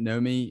those of you that know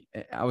me.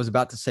 I was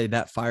about to say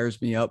that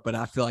fires me up, but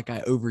I feel like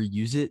I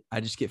overuse it. I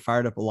just get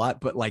fired up a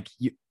lot. But like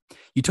you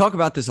talk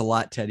about this a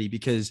lot, Teddy,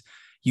 because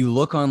you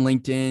look on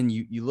LinkedIn,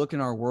 you look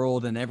in our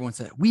world and everyone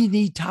said, we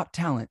need top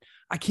talent.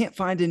 I can't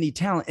find any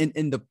talent.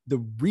 And the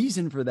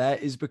reason for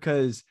that is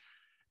because,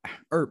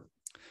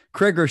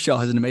 Craig Rochelle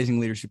has an amazing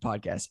leadership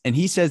podcast. And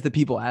he says that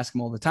people ask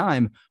him all the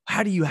time,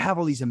 how do you have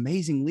all these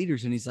amazing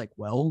leaders? And he's like,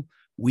 well,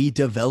 we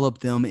develop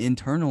them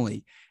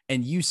internally.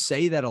 And you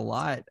say that a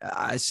lot.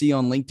 I see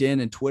on LinkedIn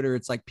and Twitter,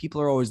 it's like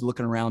people are always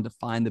looking around to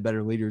find the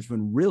better leaders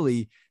when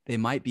really they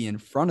might be in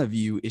front of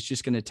you. It's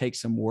just going to take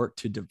some work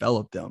to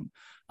develop them.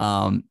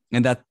 And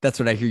that's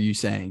what I hear you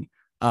saying.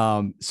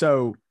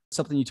 So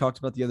something you talked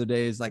about the other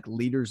day is like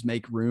leaders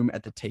make room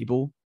at the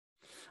table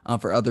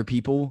for other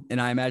people.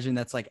 And I imagine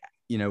that's like,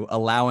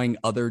 allowing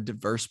other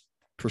diverse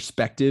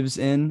perspectives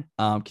in.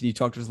 Can you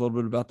talk to us a little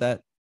bit about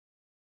that?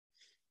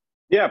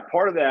 Yeah,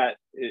 part of that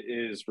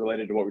is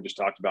related to what we just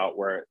talked about,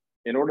 where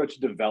in order to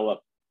develop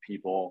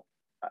people,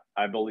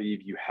 I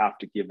believe you have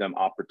to give them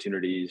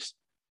opportunities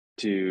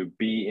to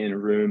be in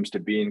rooms, to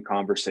be in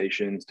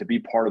conversations, to be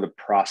part of the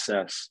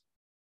process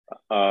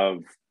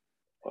of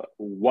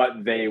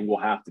what they will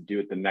have to do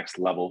at the next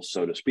level,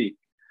 so to speak.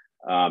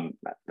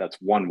 That's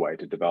one way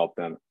to develop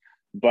them.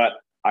 But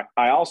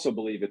I also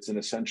believe it's an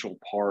essential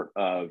part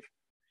of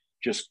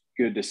just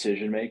good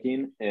decision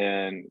making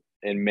and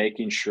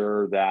making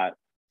sure that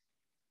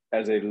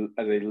as a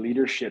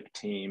leadership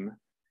team,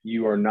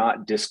 you are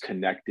not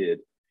disconnected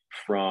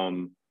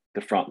from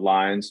the front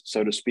lines,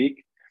 so to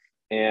speak.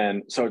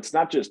 And so it's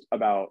not just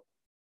about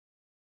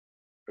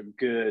a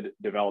good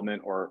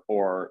development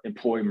or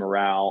employee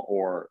morale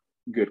or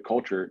good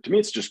culture. To me,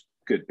 it's just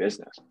good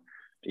business.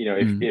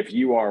 If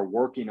you are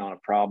working on a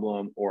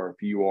problem, or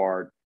if you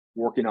are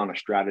working on a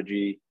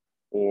strategy,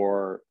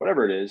 or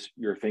whatever it is,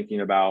 you're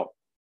thinking about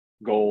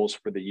goals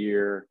for the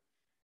year,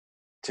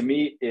 to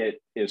me,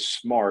 it is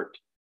smart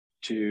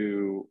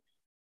to,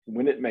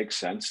 when it makes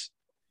sense,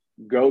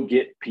 go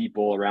get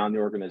people around the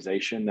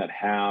organization that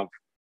have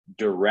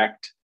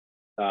direct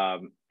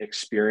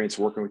experience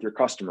working with your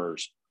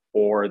customers,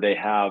 or they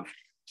have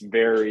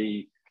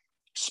very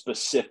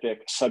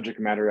specific subject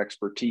matter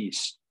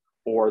expertise,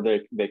 or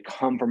they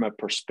come from a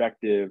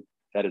perspective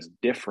that is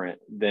different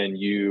than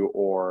you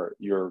or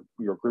your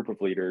group of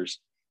leaders,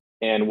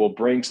 and will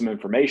bring some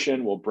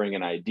information, will bring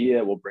an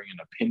idea, will bring an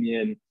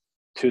opinion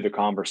to the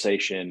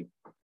conversation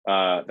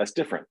that's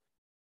different.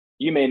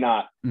 You may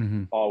not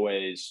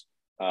always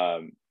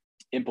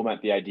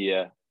implement the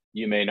idea.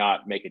 You may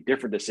not make a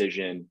different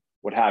decision,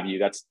 what have you.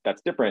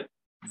 That's different.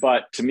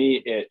 But to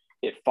me,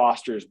 it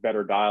fosters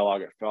better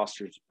dialogue. It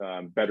fosters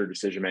better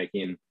decision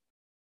making,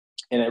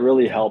 and it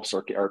really helps,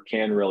 or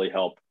can really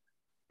help,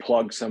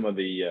 plug some of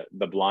the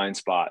blind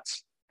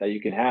spots that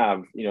you can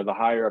have. The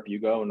higher up you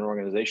go in an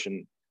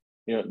organization,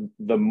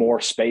 the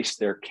more space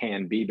there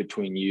can be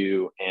between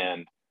you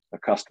and the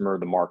customer,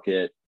 the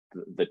market,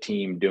 the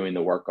team doing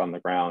the work on the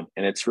ground.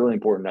 And it's really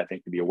important, I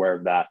think, to be aware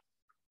of that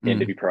and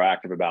to be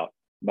proactive about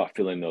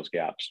filling those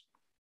gaps.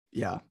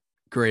 Yeah.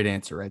 Great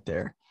answer right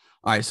there.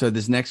 All right. So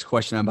this next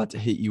question I'm about to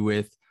hit you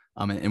with,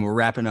 and we're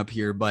wrapping up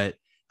here, but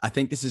I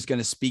think this is going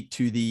to speak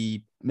to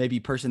the maybe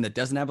person that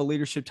doesn't have a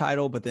leadership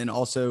title, but then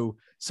also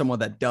someone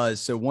that does.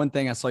 So one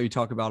thing I saw you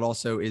talk about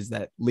also is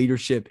that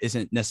leadership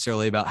isn't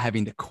necessarily about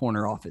having the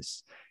corner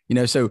office,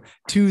 so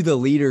to the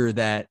leader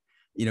that,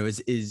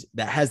 is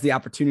that has the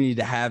opportunity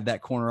to have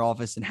that corner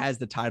office and has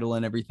the title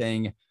and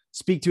everything,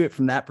 speak to it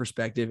from that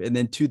perspective. And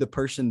then to the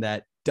person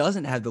that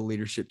doesn't have the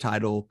leadership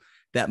title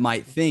that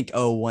might think,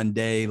 oh, one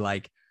day,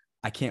 like,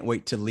 I can't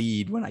wait to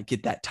lead when I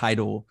get that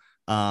title.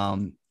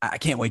 I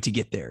can't wait to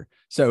get there.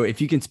 So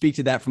if you can speak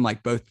to that from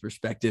like both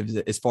perspectives,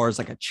 as far as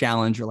like a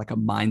challenge or like a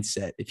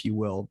mindset, if you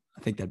will,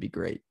 I think that'd be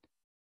great.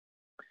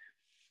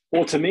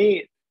 Well, to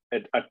me,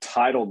 a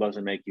title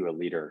doesn't make you a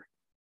leader.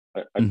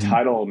 A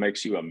title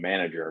makes you a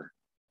manager,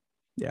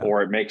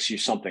 or it makes you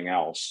something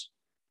else,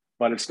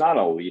 but it's not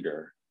a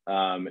leader.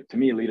 To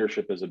me,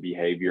 leadership is a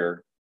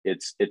behavior.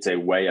 It's a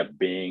way of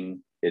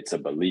being. It's a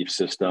belief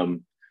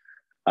system.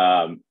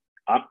 I'm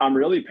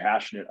really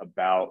passionate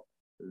about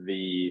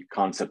the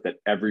concept that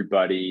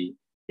everybody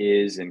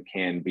is and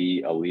can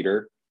be a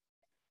leader.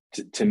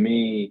 To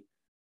me,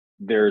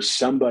 there's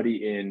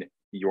somebody in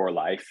your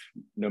life,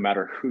 no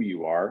matter who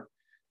you are,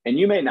 and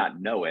you may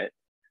not know it,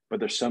 but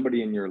there's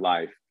somebody in your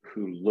life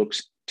who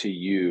looks to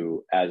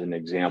you as an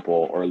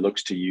example, or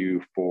looks to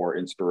you for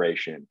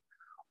inspiration,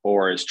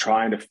 or is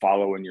trying to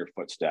follow in your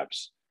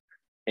footsteps.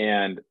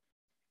 And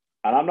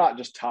I'm not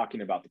just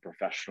talking about the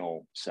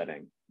professional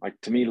setting. Like,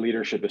 to me,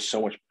 leadership is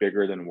so much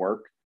bigger than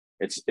work.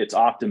 It's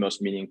often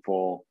most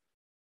meaningful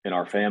in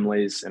our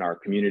families, in our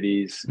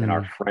communities, in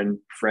our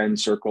friend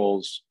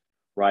circles,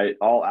 right?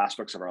 All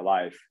aspects of our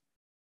life.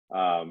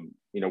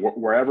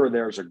 Wherever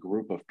there's a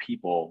group of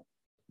people,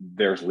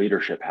 there's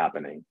leadership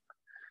happening.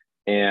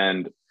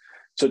 And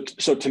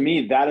so to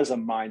me, that is a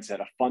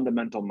mindset, a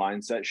fundamental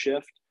mindset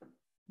shift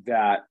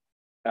that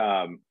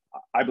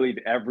I believe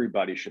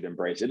everybody should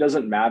embrace. It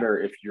doesn't matter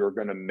if you're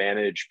going to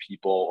manage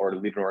people or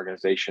lead an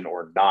organization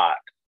or not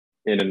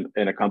in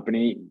a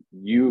company.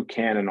 You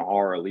can and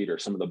are a leader.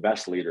 Some of the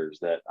best leaders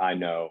that I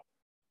know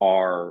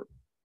are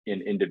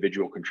in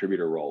individual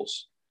contributor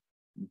roles,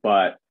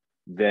 but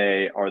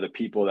they are the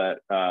people that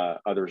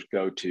others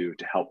go to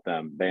help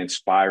them. They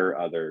inspire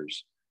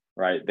others,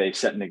 right? They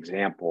set an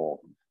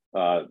example.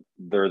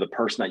 They're the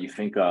person that you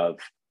think of,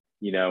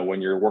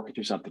 when you're working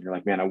through something, you're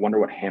like, man, I wonder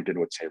what Hampton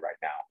would say right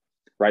now,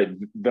 right?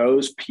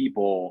 Those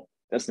people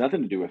That's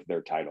nothing to do with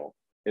their title.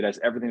 It has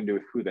everything to do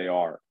with who they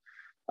are.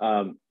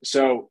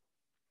 So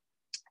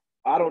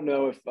I don't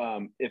know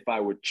if I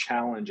would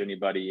challenge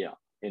anybody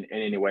in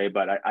any way,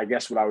 but I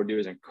guess what I would do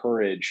is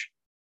encourage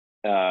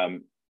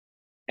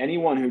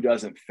anyone who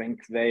doesn't think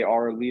they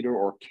are a leader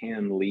or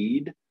can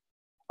lead.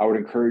 I would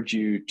encourage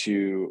you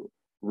to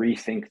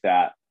rethink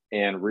that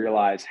and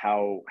realize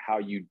how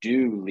you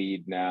do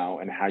lead now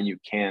and how you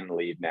can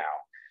lead now.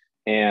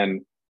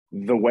 And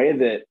the way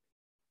that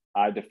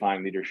I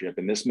define leadership,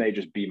 and this may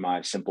just be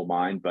my simple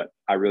mind, but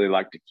I really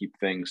like to keep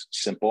things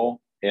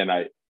simple, and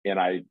I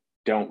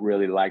don't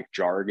really like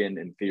jargon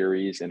and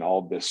theories and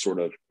all this sort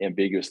of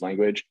ambiguous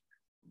language.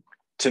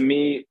 To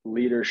me,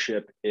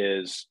 leadership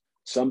is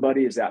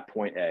somebody is at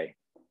point A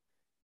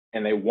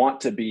and they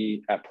want to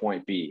be at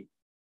point B.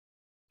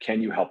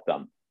 Can you help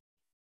them?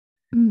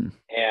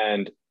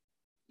 And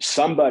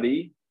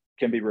somebody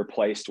can be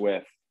replaced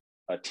with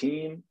a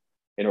team,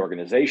 an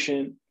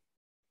organization,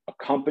 a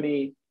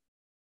company,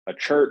 a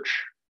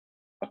church,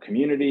 a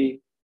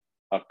community,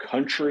 a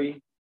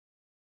country.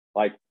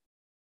 Like,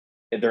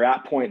 if they're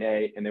at point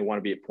A and they want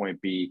to be at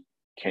point B,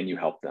 can you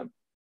help them?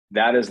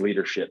 That is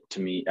leadership to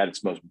me at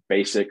its most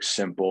basic,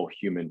 simple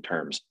human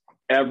terms.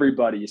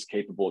 Everybody is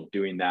capable of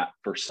doing that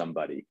for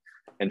somebody.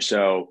 And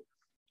so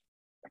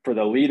for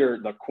the leader,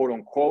 the quote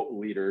unquote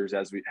leaders,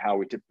 how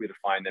we typically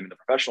define them in the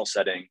professional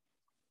setting,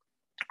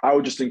 I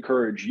would just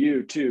encourage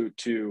you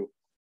to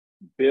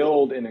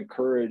build and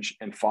encourage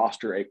and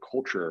foster a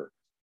culture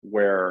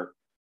where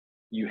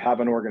you have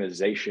an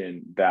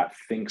organization that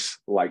thinks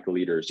like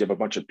leaders. You have a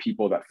bunch of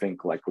people that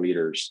think like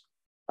leaders.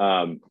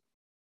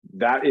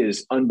 That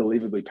is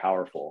unbelievably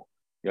powerful.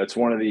 It's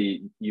one of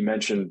you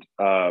mentioned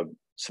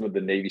some of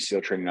the Navy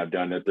SEAL training I've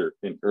done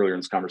earlier in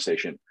this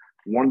conversation.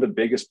 One of the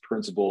biggest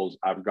principles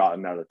I've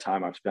gotten out of the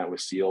time I've spent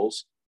with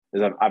SEALs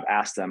is I've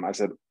asked them, I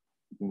said,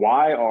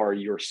 why are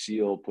your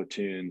SEAL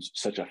platoons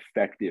such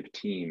effective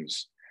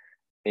teams?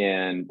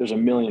 And there's a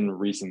million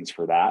reasons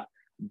for that.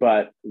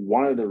 But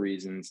one of the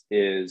reasons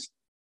is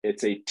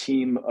it's a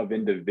team of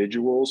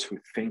individuals who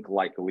think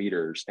like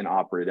leaders and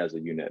operate as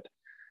a unit.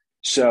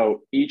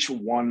 So each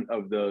one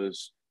of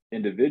those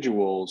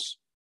individuals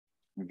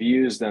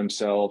views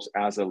themselves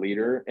as a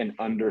leader and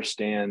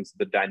understands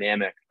the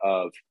dynamic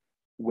of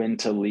when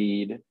to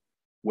lead,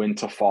 when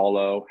to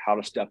follow, how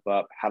to step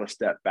up, how to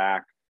step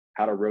back,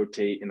 how to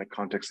rotate in the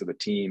context of a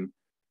team.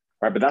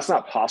 Right? But that's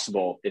not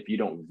possible if you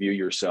don't view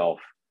yourself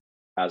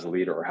as a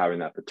leader or having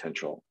that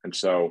potential. And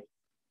so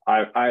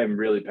I am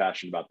really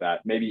passionate about that.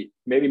 Maybe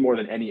more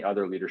than any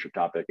other leadership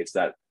topic, it's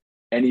that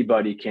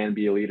anybody can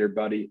be a leader,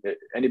 buddy.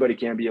 Anybody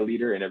can be a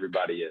leader, and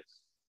everybody is.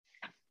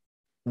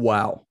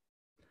 Wow.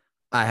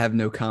 I have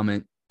no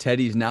comment.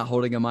 Teddy's not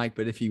holding a mic,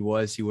 but if he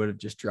was, he would have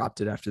just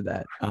dropped it after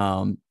that.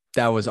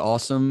 That was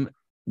awesome.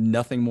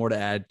 Nothing more to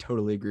add.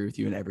 Totally agree with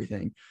you and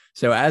everything.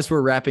 So as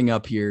we're wrapping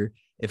up here,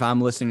 if I'm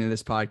listening to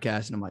this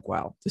podcast and I'm like,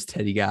 wow, this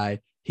Teddy guy,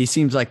 he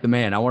seems like the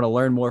man. I want to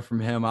learn more from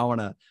him. I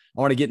want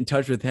to get in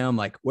touch with him.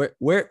 Like,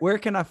 where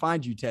can I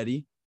find you,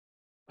 Teddy?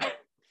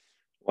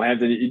 Well,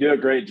 Anthony, you do a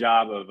great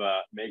job of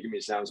making me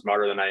sound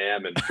smarter than I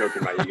am and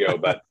choking my ego,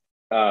 but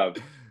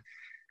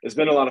it's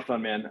been a lot of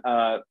fun, man.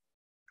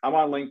 I'm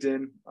on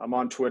LinkedIn. I'm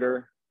on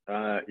Twitter.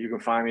 You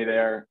can find me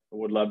there.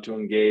 Would love to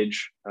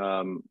engage.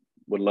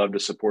 Would love to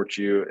support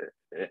you.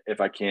 If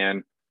I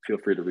can, feel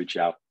free to reach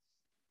out.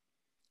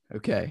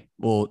 Okay.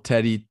 Well,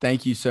 Teddy,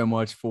 thank you so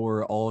much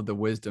for all of the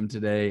wisdom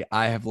today.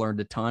 I have learned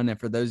a ton. And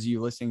for those of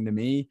you listening to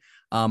me,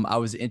 I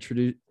was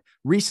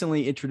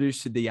recently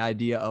introduced to the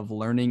idea of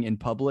learning in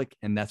public,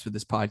 and that's what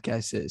this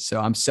podcast is. So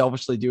I'm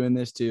selfishly doing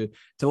this to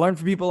learn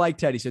from people like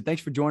Teddy. So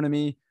thanks for joining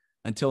me.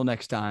 Until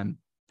next time,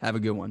 have a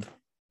good one.